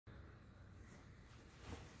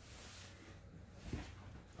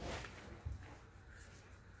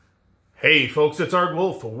Hey folks, it's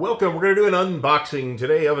Ardwulf. Welcome. We're going to do an unboxing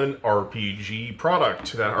today of an RPG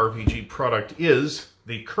product. That RPG product is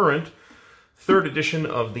the current 3rd edition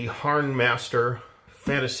of the HarnMaster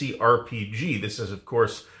Fantasy RPG. This is, of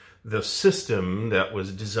course, the system that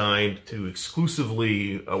was designed to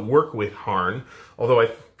exclusively work with Harn, although I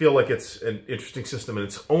feel like it's an interesting system in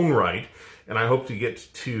its own right, and I hope to get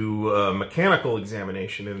to mechanical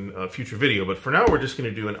examination in a future video. But for now, we're just going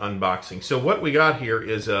to do an unboxing. So what we got here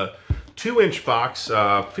is a 2-inch box,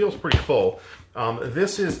 feels pretty full.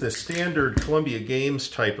 This is the standard Columbia Games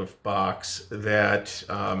type of box that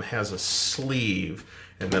has a sleeve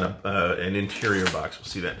and then an interior box. We'll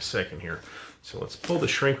see that in a second here. So let's pull the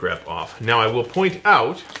shrink wrap off. Now I will point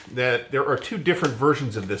out that there are 2 different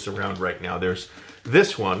versions of this around right now. There's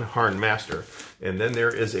this one, HarnMaster, and then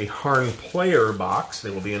there is a Harn Player box.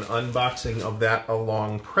 There will be an unboxing of that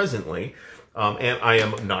along presently. And I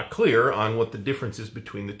am not clear on what the difference is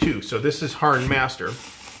between the 2. So this is HarnMaster,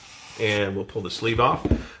 and we'll pull the sleeve off.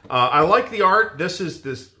 I like the art. This is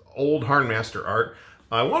this old HarnMaster art.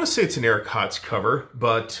 I want to say it's an Eric Hotz cover,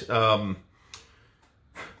 but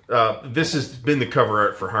this has been the cover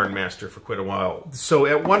art for HarnMaster for quite a while. So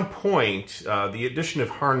at one point, the edition of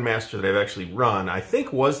HarnMaster that I've actually run, I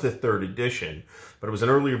think was the 3rd edition, but it was an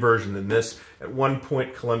earlier version than this. At one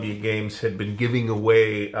point, Columbia Games had been giving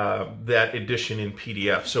away that edition in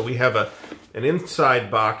PDF. So we have an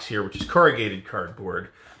inside box here, which is corrugated cardboard,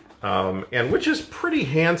 and which is pretty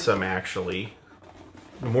handsome, actually,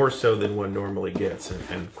 more so than one normally gets,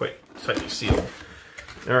 and quite tightly sealed.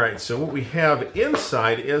 All right, so what we have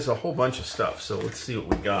inside is a whole bunch of stuff. So let's see what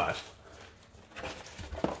we got.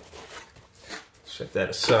 Set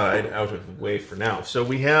that aside, out of the way for now. So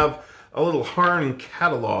we have a little Harn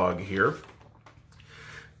catalog here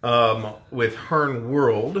with Harn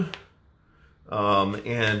World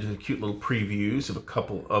and cute little previews of a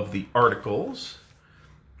couple of the articles.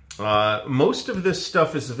 Most of this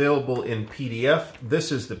stuff is available in PDF.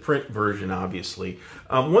 This is the print version, obviously.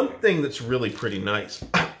 One thing that's really pretty nice,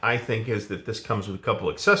 I think, is that this comes with a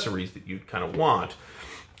couple accessories that you'd kind of want,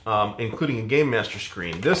 including a Game Master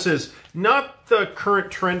screen. This is not the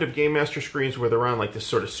current trend of Game Master screens where they're on like this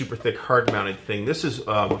sort of super thick hard-mounted thing. This is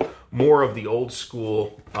more of the old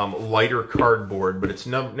school, lighter cardboard, but it's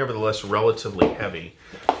nevertheless relatively heavy.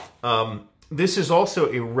 This is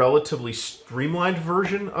also a relatively streamlined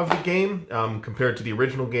version of the game compared to the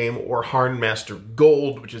original game, or HarnMaster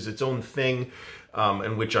Gold, which is its own thing,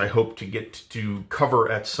 and which I hope to get to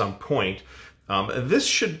cover at some point. This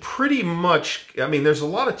should pretty much, I mean, there's a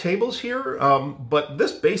lot of tables here, but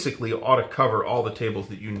this basically ought to cover all the tables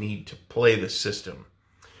that you need to play this system.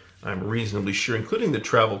 I'm reasonably sure, including the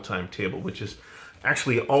travel time table, which is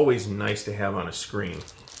actually always nice to have on a screen.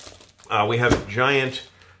 We have a giant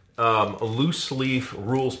a loose leaf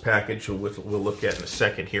rules package we'll look at in a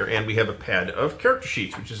second here, and we have a pad of character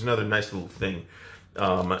sheets, which is another nice little thing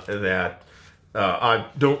that I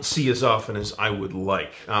don't see as often as I would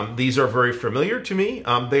like. These are very familiar to me.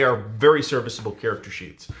 They are very serviceable character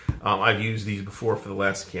sheets. I've used these before for the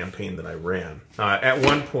last campaign that I ran. At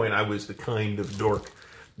one point, I was the kind of dork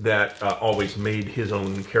that always made his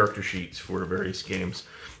own character sheets for various games.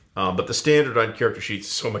 But the standard on character sheets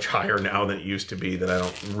is so much higher now than it used to be that I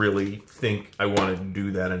don't really think I want to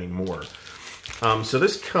do that anymore. So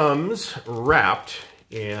this comes wrapped,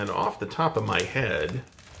 and off the top of my head,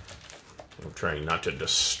 I'm trying not to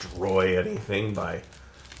destroy anything by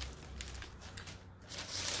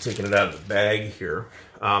taking it out of the bag here.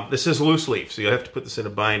 This is loose leaf, so you'll have to put this in a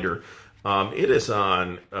binder. It is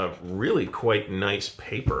on a really quite nice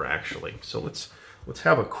paper, actually. So let's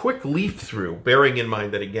have a quick leaf through, bearing in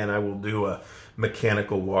mind that, again, I will do a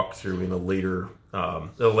mechanical walkthrough in a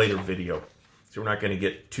later video. So we're not going to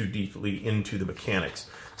get too deeply into the mechanics.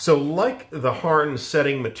 So like the Harn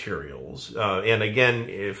setting materials, and again,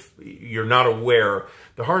 if you're not aware,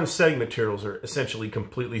 the Harn setting materials are essentially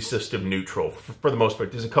completely system neutral for the most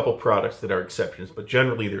part. There's a couple products that are exceptions, but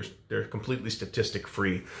generally they're completely statistic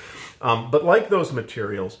free. But like those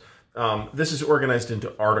materials, this is organized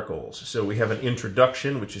into articles. So we have an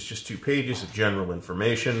introduction, which is just 2 pages of general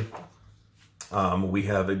information. We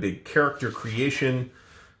have a big character creation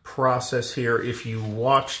process here. If you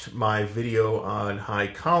watched my video on high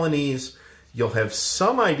colonies, you'll have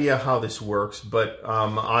some idea how this works, but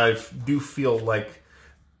I do feel like,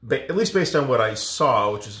 at least based on what I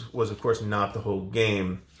saw, which was of course not the whole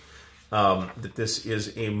game, that this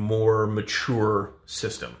is a more mature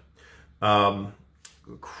system.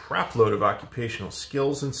 Crap load of occupational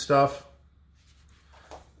skills and stuff.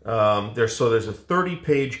 There's a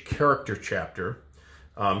 30-page character chapter.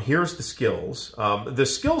 Here's the skills. The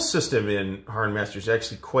skill system in HarnMaster is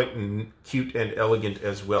actually quite cute and elegant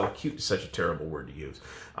as well. Cute is such a terrible word to use.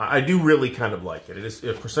 I do really kind of like it. It is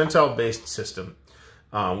a percentile-based system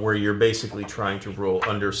where you're basically trying to roll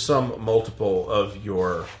under some multiple of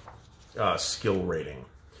your skill rating.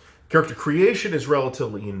 Character creation is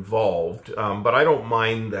relatively involved, but I don't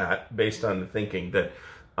mind that based on the thinking that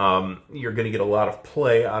you're going to get a lot of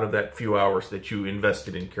play out of that few hours that you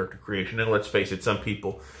invested in character creation. And let's face it, some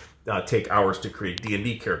people take hours to create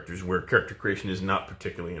D&D characters where character creation is not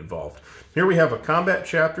particularly involved. Here we have a combat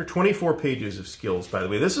chapter, 24 pages of skills, by the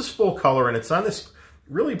way. This is full color, and it's on this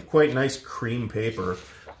really quite nice cream paper.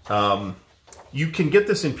 You can get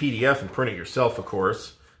this in PDF and print it yourself, of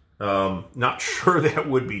course. Not sure that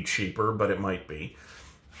would be cheaper, but it might be.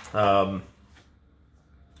 Looks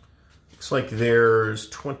like there's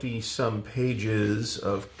 20-some pages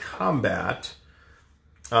of combat,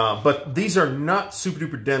 but these are not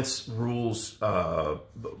super-duper dense rules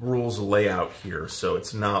layout here, so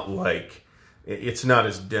it's not like, it's not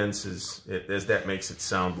as dense as that makes it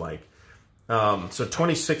sound like. So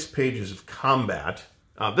 26 pages of combat.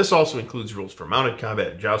 This also includes rules for mounted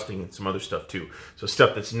combat, jousting, and some other stuff too. So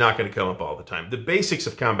stuff that's not going to come up all the time. The basics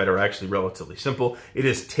of combat are actually relatively simple. It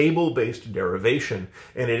is table-based derivation,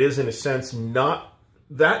 and it is in a sense not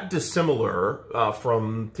that dissimilar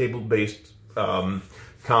from table-based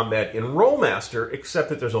combat in HarnMaster, except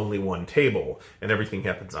that there's only one table, and everything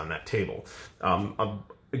happens on that table.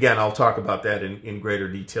 Again, I'll talk about that in greater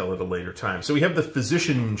detail at a later time. So we have the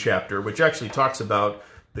Physician chapter, which actually talks about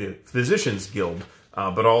the Physician's Guild,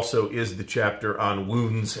 but also is the chapter on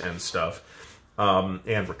wounds and stuff,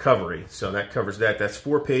 and recovery. So that covers that. That's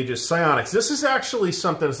 4 pages. Psionics. This is actually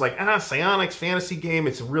something that's like, psionics, fantasy game.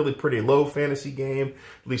 It's a really pretty low fantasy game,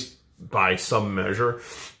 at least by some measure.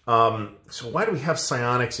 So why do we have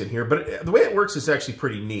psionics in here? But the way it works is actually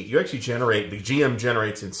pretty neat. You actually generate, the GM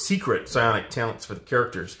generates in secret psionic talents for the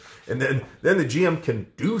characters. And then the GM can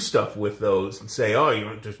do stuff with those and say, oh,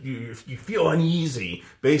 you feel uneasy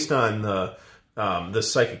based on the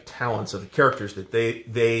psychic talents of the characters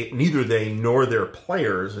that neither they nor their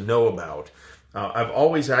players know about. I've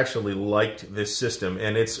always actually liked this system,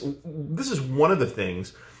 and this is one of the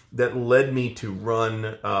things that led me to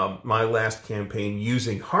run my last campaign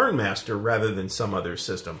using HarnMaster rather than some other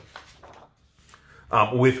system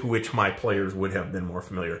with which my players would have been more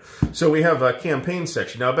familiar. So we have a campaign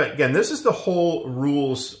section. Now, but again, this is the whole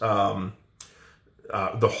rules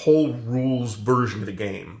version of the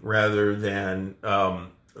game rather than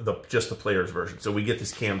just the player's version. So we get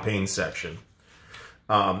this campaign section.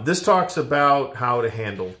 This talks about how to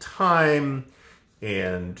handle time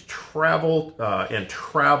and travel,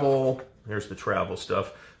 here's the travel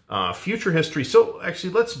stuff, future history. So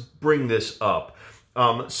actually, let's bring this up.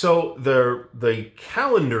 So the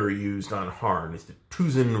calendar used on Harn is the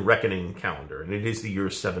Tuzin Reckoning calendar, and it is the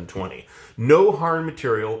year 720. No Harn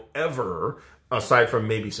material ever, aside from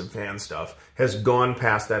maybe some fan stuff, has gone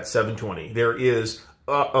past that 720. There is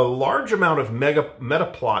a large amount of meta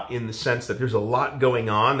plot in the sense that there's a lot going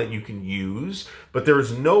on that you can use, but there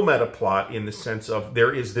is no meta plot in the sense of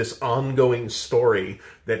there is this ongoing story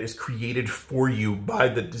that is created for you by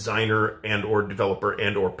the designer and or developer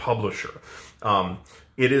and or publisher.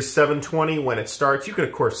 It is 720 when it starts. You can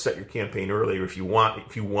of course set your campaign earlier if you want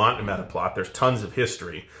a meta plot. There's tons of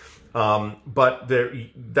history. But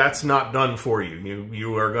that's not done for you.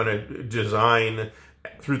 You are going to design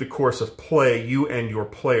through the course of play. You and your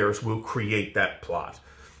players will create that plot.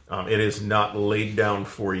 It is not laid down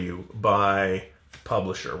for you by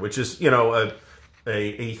publisher, which is,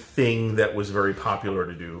 a thing that was very popular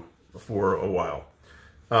to do for a while.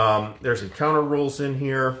 There's encounter rules in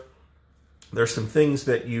here. There's some things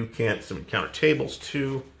that you can't, some encounter tables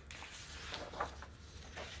too.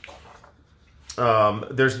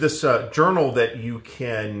 There's this journal that you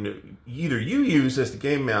can either you use as the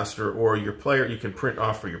game master or your player, you can print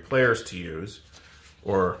off for your players to use,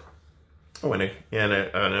 or and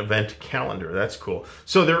an event calendar. That's cool.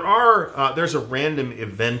 So there's a random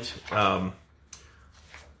event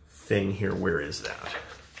thing here. Where is that?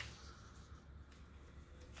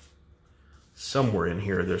 Somewhere in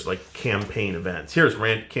here, there's like campaign events. Here's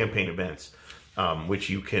campaign events. Which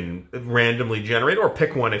you can randomly generate or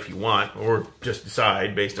pick one if you want, or just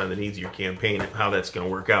decide based on the needs of your campaign how that's going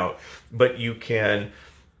to work out. But you can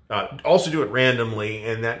also do it randomly,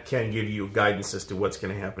 and that can give you guidance as to what's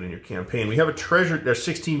going to happen in your campaign. We have a treasure. There's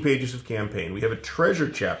 16 pages of campaign. We have a treasure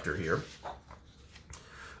chapter here,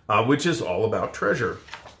 which is all about treasure.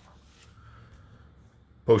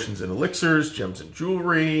 Potions and elixirs, gems and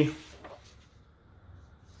jewelry.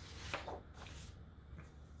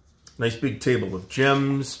 Nice big table of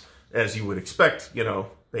gems, as you would expect, you know,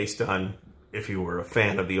 based on if you were a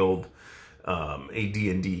fan of the old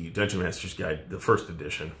AD&D Dungeon Master's Guide, the first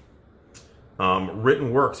edition.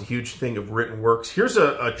 Written works, a huge thing of written works. Here's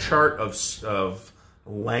a chart of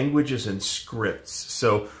languages and scripts.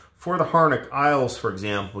 So for the Harnick Isles, for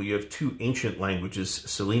example, you have 2 ancient languages,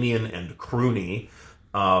 Selenian and Cruni,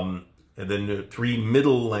 and then 3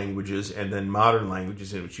 middle languages, and then modern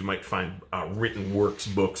languages in which you might find written works,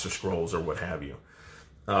 books, or scrolls, or what have you.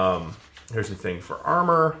 Here's the thing for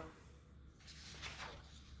armor.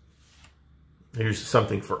 Here's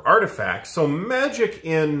something for artifacts. So magic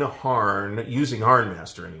in Harn, using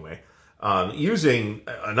HarnMaster anyway, using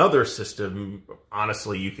another system,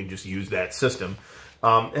 honestly, you can just use that system.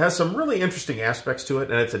 It has some really interesting aspects to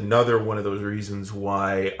it, and it's another one of those reasons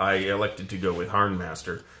why I elected to go with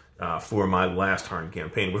HarnMaster for my last Harn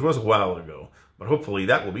campaign, which was a while ago. But hopefully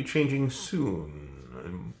that will be changing soon.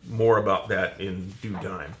 And more about that in due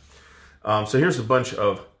time. So here's a bunch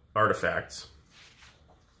of artifacts.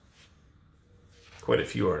 Quite a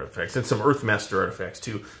few artifacts, and some Earthmaster artifacts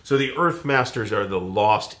too. So the Earthmasters are the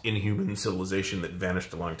lost inhuman civilization that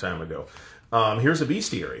vanished a long time ago. Here's a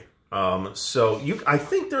bestiary. I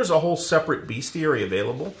think there's a whole separate bestiary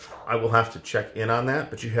available. I will have to check in on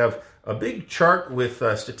that, but you have a big chart with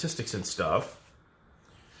statistics and stuff.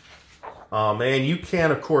 And you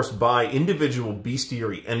can, of course, buy individual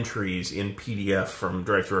bestiary entries in PDF from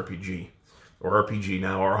Drive-Thru-RPG. Or RPG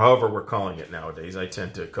now, or however we're calling it nowadays. I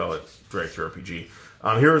tend to call it Drive-Thru-RPG.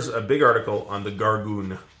 Here's a big article on the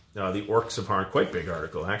Gargoon, the Orcs of Harn. Quite big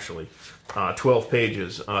article, actually. 12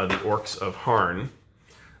 pages, the Orcs of Harn.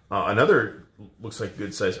 Another, looks like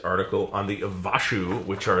good-sized article on the Avashu,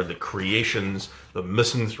 which are the creations, the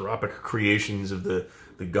misanthropic creations of the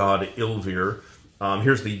god Ilvir.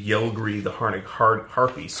 Here's the Yelgri, the Harnick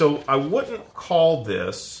Harpy. So I wouldn't call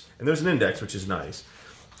this, and there's an index, which is nice.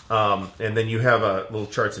 And then you have a little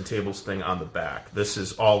charts and tables thing on the back. This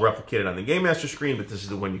is all replicated on the Game Master screen, but this is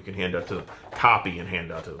the one you can hand out to the copy and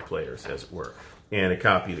hand out to the players, as it were. And a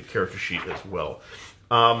copy of the character sheet as well.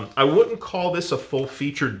 I wouldn't call this a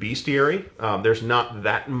full-featured bestiary. There's not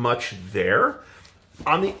that much there.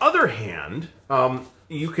 On the other hand,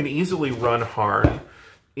 you can easily run Harn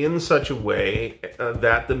in such a way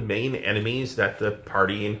that the main enemies that the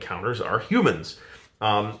party encounters are humans.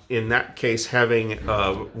 In that case, having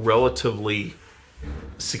a relatively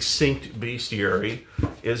succinct bestiary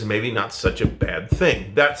is maybe not such a bad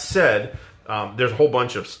thing. That said, there's a whole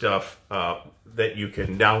bunch of stuff that you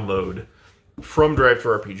can download from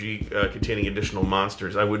Drive-Thru-RPG containing additional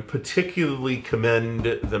monsters. I would particularly commend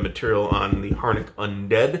the material on the Harnick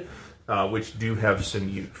Undead, which do have some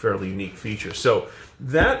fairly unique features. So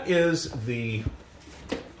that is the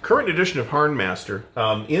current edition of HarnMaster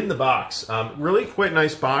in the box. Really quite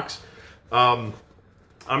nice box. I'm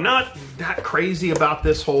not that crazy about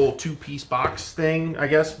this whole 2-piece box thing, I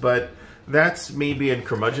guess, but that's maybe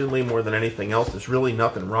curmudgeonly more than anything else. There's really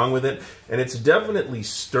nothing wrong with it, and it's definitely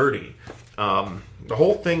sturdy. The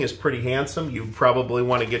whole thing is pretty handsome. You probably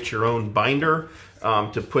want to get your own binder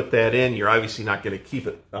to put that in. You're obviously not going to keep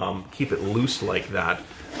it loose like that.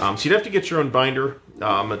 So you'd have to get your own binder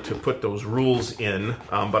to put those rules in.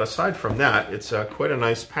 But aside from that, it's quite a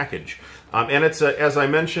nice package. And it's, as I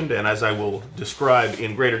mentioned, and as I will describe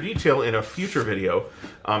in greater detail in a future video,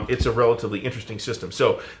 it's a relatively interesting system.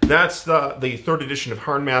 So that's the 3rd edition of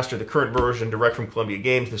HarnMaster, the current version, direct from Columbia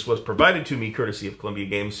Games. This was provided to me courtesy of Columbia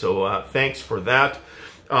Games, so thanks for that.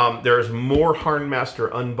 There's more HarnMaster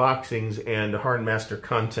unboxings and HarnMaster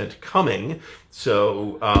content coming,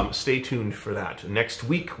 so stay tuned for that. Next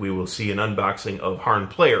week, we will see an unboxing of Harn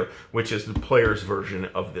Player, which is the player's version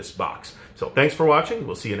of this box. So thanks for watching.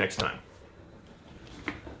 We'll see you next time.